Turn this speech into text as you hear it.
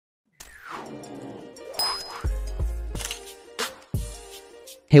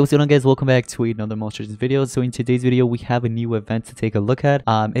Hey, what's going on, guys? Welcome back to another Monsters video. So in today's video, we have a new event to take a look at.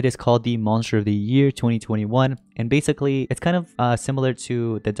 It is called the Monster of the Year 2021, and basically it's kind of similar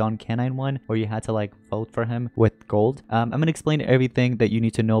to the Don Canine one, where you had to like vote for him with gold. I'm gonna explain everything that you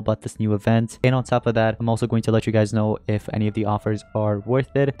need to know about this new event, and on top of that, I'm also going to let you guys know if any of the offers are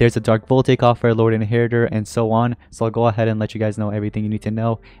worth it. There's a Dark Voltic offer, Lord Inheritor, and so on. So I'll go ahead and let you guys know everything you need to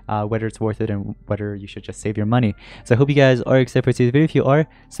know, whether it's worth it and whether you should just save your money. So I hope you guys are excited for today's video. If you are,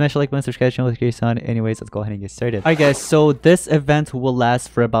 smash the like button, subscribe to the channel if you're curious on. Anyways, let's go ahead and get started. Alright guys, so this event will last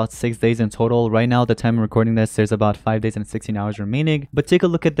for about 6 days in total. Right now, the time I'm recording this, there's about 5 days and 16 hours remaining. But take a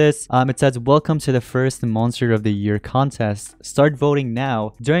look at this. It says, welcome to the first Monster of the Year contest. Start voting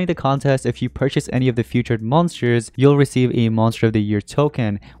now. During the contest, if you purchase any of the featured monsters, you'll receive a Monster of the Year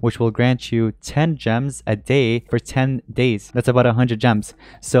token, which will grant you 10 gems a day for 10 days. That's about 100 gems.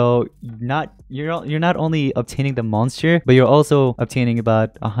 So you're not only obtaining the monster, but you're also obtaining about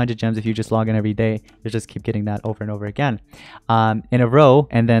 100 gems if you just log in every day. You just keep getting that over and over again in a row,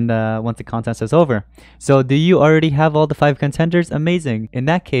 and then once the contest is over. So do you already have all the 5 contenders? Amazing. In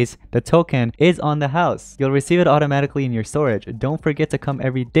that case, the token is on the house. You'll receive it automatically in your storage. Don't forget to come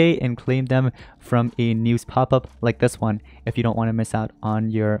every day and claim them from a news pop-up like this one if you don't want to miss out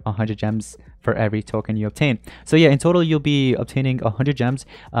on your 100 gems for every token you obtain. So yeah, in total you'll be obtaining 100 gems.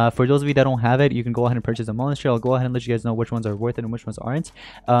 For those of you that don't have it, you can go ahead and purchase a monster. I'll go ahead and let you guys know which ones are worth it and which ones aren't.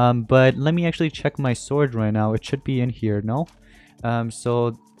 But let me actually check my storage right now. It should be in here. No,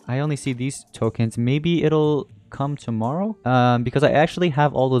 so I only see these tokens. Maybe it'll come tomorrow, because I actually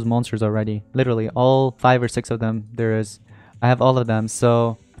have all those monsters already, literally all 5 or 6 of them. I have all of them,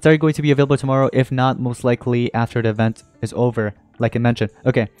 so it's already going to be available tomorrow, if not most likely after the event is over, like I mentioned.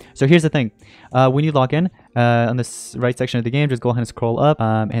 Okay, so here's the thing. When you log in, on this right section of the game, just go ahead and scroll up,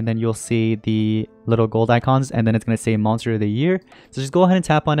 and then you'll see the little gold icons, and then it's going to say Monster of the Year. So just go ahead and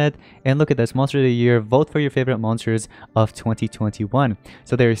tap on it, and look at this, Monster of the Year. Vote for your favorite monsters of 2021.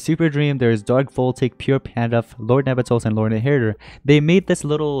 So there's Super Dream, there's Dark Voltic, Pure Panda, Lord Nebatos, and Lord Inheritor. They made this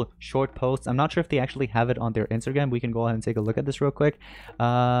little short post. I'm not sure if they actually have it on their Instagram. We can go ahead and take a look at this real quick.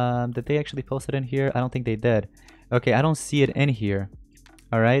 Did they actually post it in here? I don't think they did. Okay, I don't see it in here.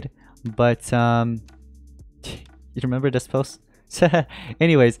 All right, but you remember this post?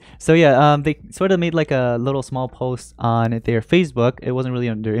 Anyways, so yeah, they sort of made like a little small post on their Facebook. It wasn't really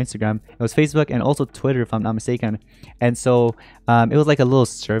on their Instagram. It was Facebook and also Twitter, if I'm not mistaken. And so it was like a little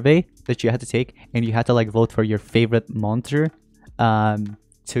survey that you had to take, and you had to like vote for your favorite monster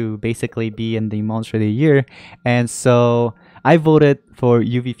to basically be in the Monster of the Year. And so I voted for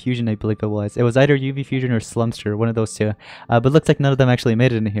UV Fusion, I believe it was. It was either UV Fusion or Slumster, one of those two. But looks like none of them actually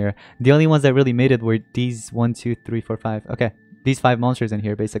made it in here. The only ones that really made it were these 1, 2, 3, 4, 5. Okay, these 5 monsters in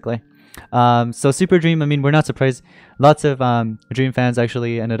here, basically. So Super Dream, I mean, we're not surprised. Lots of Dream fans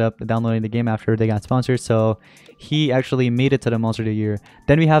actually ended up downloading the game after they got sponsored. So he actually made it to the Monster of the Year.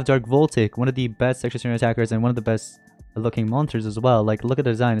 Then we have Dark Voltic, one of the best extra senior attackers and one of the best looking monsters as well. Like, look at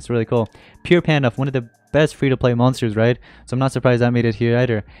the design, it's really cool. Pure Panda, one of the best free-to-play monsters, right? So I'm not surprised that made it here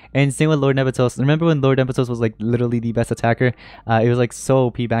either. And same with Lord Nebatos. Remember when Lord Nebatos was like literally the best attacker? It was like so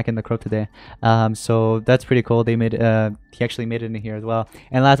OP back in the Crow today. So that's pretty cool. They made he actually made it in here as well.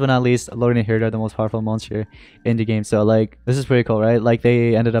 And last but not least, Lord Inheritor, the most powerful monster in the game. So like, this is pretty cool, right? Like,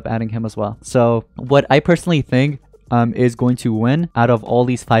 they ended up adding him as well. So what I personally think is going to win out of all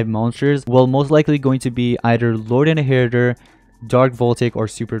these 5 monsters will most likely going to be either Lord Inheritor, Dark Voltic, or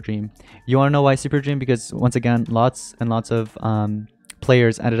Super Dream. You want to know why Super Dream? Because once again, lots and lots of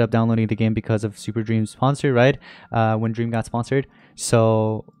players ended up downloading the game because of Super Dream's sponsor, right? When Dream got sponsored.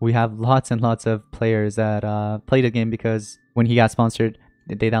 So we have lots and lots of players that played the game because when he got sponsored,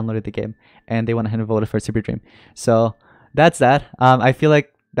 they downloaded the game and they went ahead and voted for Super Dream. So that's that. I feel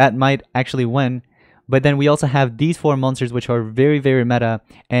like that might actually win. But then we also have these 4 monsters, which are very, very meta.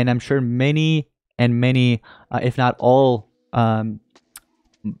 And I'm sure many, if not all,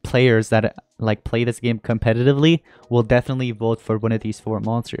 players that like play this game competitively will definitely vote for one of these 4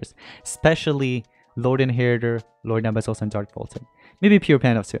 monsters. Especially Lord Inheritor, Lord Nebatos, and Dark Voltic. Maybe Pure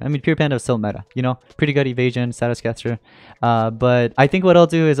Panda too. I mean, Pure Panda is still meta, you know? Pretty good evasion, status caster. But I think what I'll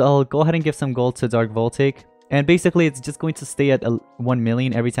do is I'll go ahead and give some gold to Dark Voltic. And basically, it's just going to stay at 1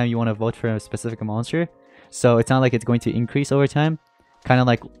 million every time you want to vote for a specific monster. So it's not like it's going to increase over time. Kind of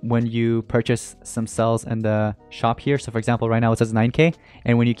like when you purchase some cells in the shop here. So for example, right now it says 9k.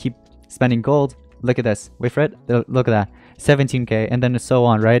 And when you keep spending gold, look at this. Wait for it. Look at that. 17k. And then so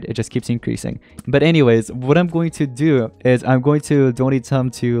on, right? It just keeps increasing. But anyways, what I'm going to do is I'm going to donate some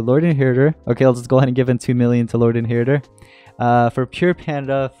to Lord Inheritor. Okay, I'll just go ahead and give in 2 million to Lord Inheritor. For Pure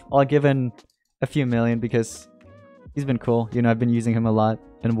Panda, I'll give in a few million because he's been cool. You know, I've been using him a lot.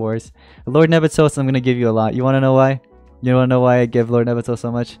 in wars. Lord Nebuchadnezzar, I'm gonna give you a lot. You wanna know why? You wanna know why I give Lord Nebuchadnezzar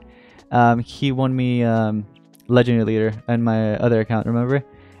so much? He won me legendary leader in my other account, remember?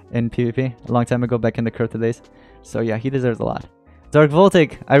 In PvP a long time ago, back in the crypto days. So yeah, he deserves a lot. Dark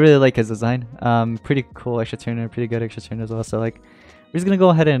Voltic, I really like his design. Pretty cool extra turner, pretty good extra turner as well. So like, we're just gonna go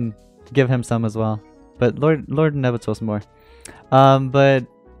ahead and give him some as well. But Lord Nebuchadnezzar's more. But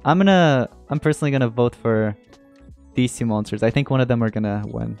I'm personally gonna vote for these two monsters. I think one of them are gonna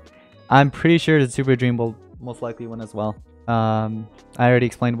win. I'm pretty sure the Super Dream will most likely win as well. I already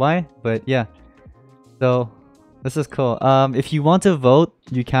explained why, but yeah. So this is cool. If you want to vote,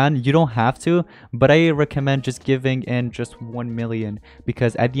 you can. You don't have to, but I recommend just giving in just 1 million,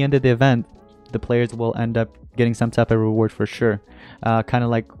 because at the end of the event, the players will end up getting some type of reward for sure. Kind of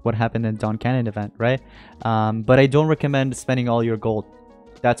like what happened in Don Cannon event, right? But I don't recommend spending all your gold.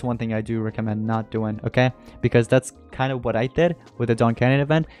 That's one thing I do recommend not doing, okay? Because that's kind of what I did with the Don Cannon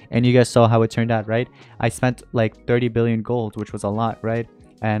event, and you guys saw how it turned out, right? I spent like 30 billion gold, which was a lot, right?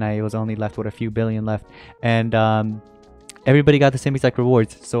 And I was only left with a few billion left, and everybody got the same exact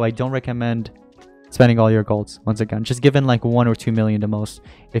rewards. So I don't recommend spending all your golds. Once again, just give in like 1 or 2 million the most.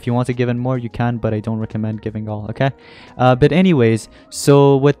 If you want to give in more, you can, but I don't recommend giving all, okay? But anyways,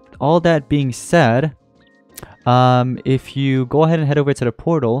 so with all that being said, if you go ahead and head over to the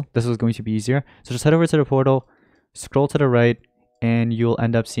portal, this is going to be easier. So just head over to the portal, scroll to the right, and you'll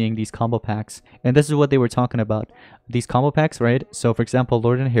end up seeing these combo packs. And this is what they were talking about, these combo packs, right? So for example,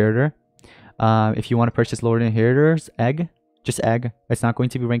 Lord Inheritor, if you want to purchase Lord Inheritor's egg, just egg, it's not going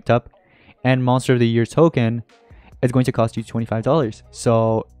to be ranked up, and Monster of the Year token, it's going to cost you $25.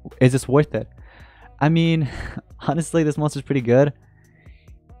 So is this worth it? I mean, honestly, this monster's pretty good.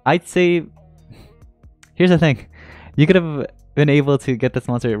 I'd say, here's the thing, you could have been able to get this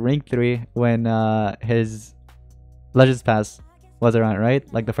monster at rank 3 when his Legends Pass was around,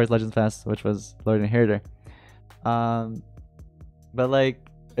 right? Like the first Legends Pass, which was Lord Inheritor. But like,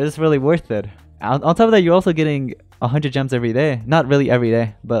 is this really worth it? On top of that, you're also getting 100 gems every day. Not really every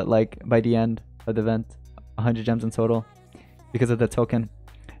day, but like by the end of the event, 100 gems in total because of the token.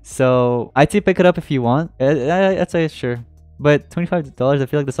 So I'd say pick it up if you want. I'd say sure, but $25, I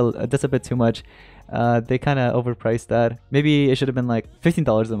feel like that's a bit too much. They kind of overpriced that. Maybe it should have been like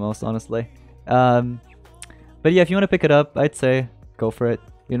 $15 the most, honestly. But yeah, if you want to pick it up, I'd say go for it,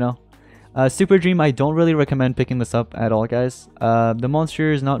 you know. Super Dream, I don't really recommend picking this up at all, guys. The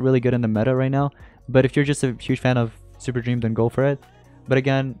monster is not really good in the meta right now, but if you're just a huge fan of Super Dream, then go for it. But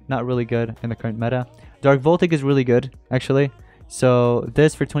again, not really good in the current meta. Dark Voltic is really good, actually. So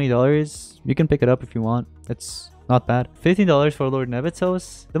this for $20, you can pick it up if you want. It's not bad. $15 for Lord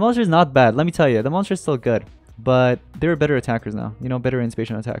Nebuchadnezzar. The monster is not bad, let me tell you. The monster is still good, but there are better attackers now, you know, better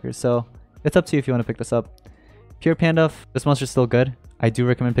inspiration attackers. So it's up to you if you want to pick this up. Pure Panda, this monster is still good. I do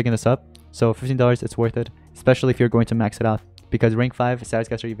recommend picking this up. So $15, it's worth it, especially if you're going to max it out, because rank 5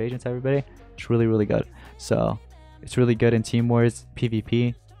 Satiscaster evasions, everybody, it's really, really good. So it's really good in Team Wars,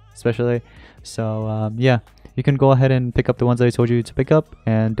 PvP especially. So yeah, you can go ahead and pick up the ones that I told you to pick up,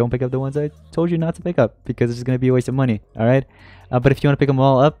 and don't pick up the ones I told you not to pick up, because it's just going to be a waste of money. All right, but if you want to pick them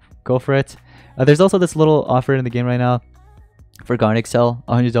all up, go for it. There's also this little offer in the game right now for Garn Excel,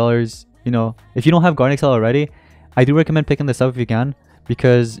 $100. You know, if you don't have Garn Excel already, I do recommend picking this up if you can,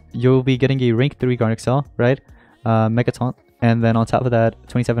 because you'll be getting a rank 3 Garn Excel, right? Megaton, and then on top of that,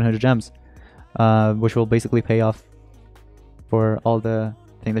 2,700 gems, which will basically pay off for all the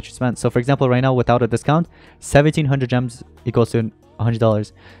thing that you spent. So for example, right now without a discount, 1,700 gems equals to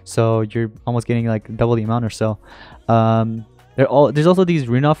 $100. So you're almost getting like double the amount or so. There's also these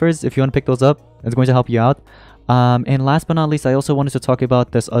rune offers. If you want to pick those up, it's going to help you out. And last but not least, I also wanted to talk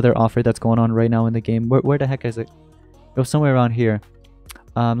about this other offer that's going on right now in the game. Where the heck is it? It was somewhere around here.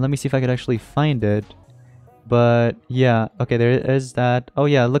 Let me see if I could actually find it. But yeah, okay, there is that. Oh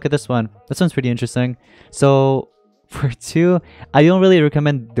yeah, look at this one. This one's pretty interesting. So for 2, I don't really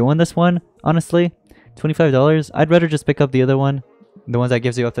recommend doing this one, honestly. $25. I'd rather just pick up the other one, the one that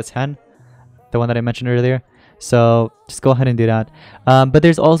gives you up to 10, the one that I mentioned earlier. So just go ahead and do that. But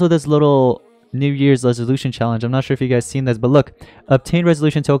there's also this little New Year's resolution challenge. I'm not sure if you guys seen this, but look, obtain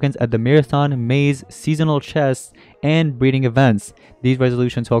resolution tokens at the marathon, maze, seasonal chests, and breeding events. These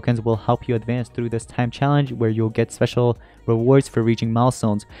resolution tokens will help you advance through this time challenge, where you'll get special rewards for reaching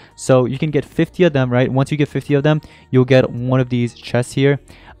milestones. So you can get 50 of them, right? Once you get 50 of them, you'll get one of these chests here.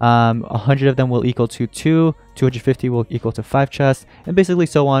 100 of them will equal to 2, 250 will equal to 5 chests, and basically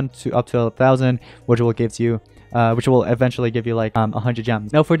so on to up to 1,000, which will give you which will eventually give you like 100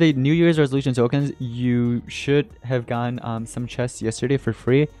 gems. Now for the New Year's resolution tokens, you should have gotten some chests yesterday for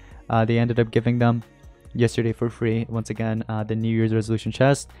free. They ended up giving them yesterday for free. Once again, the New Year's resolution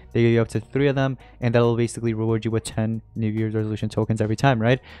chest, they give you up to 3 of them, and that'll basically reward you with 10 New Year's resolution tokens every time,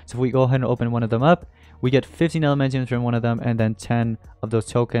 right? So if we go ahead and open one of them up, we get 15 elementiums from one of them and then 10 of those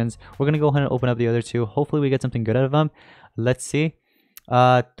tokens. We're gonna go ahead and open up the other 2. Hopefully we get something good out of them. Let's see.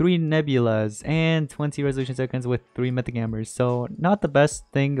 3 nebulas and 20 resolution tokens with 3 mythic hammers. So not the best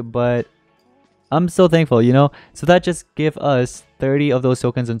thing, but I'm so thankful, you know. So that just gave us 30 of those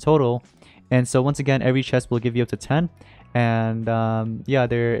tokens in total. And so once again, every chest will give you up to 10. And yeah,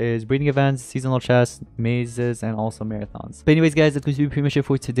 there is breeding events, seasonal chests, mazes, and also marathons. But anyways guys, that's going to be pretty much it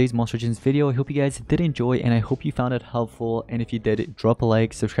for today's Monster Legends video. I hope you guys did enjoy, and I hope you found it helpful. And if you did, drop a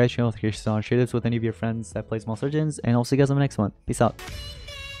like, subscribe to the channel, share this with any of your friends that plays Monster Legends, and I'll see you guys on the next one. Peace out.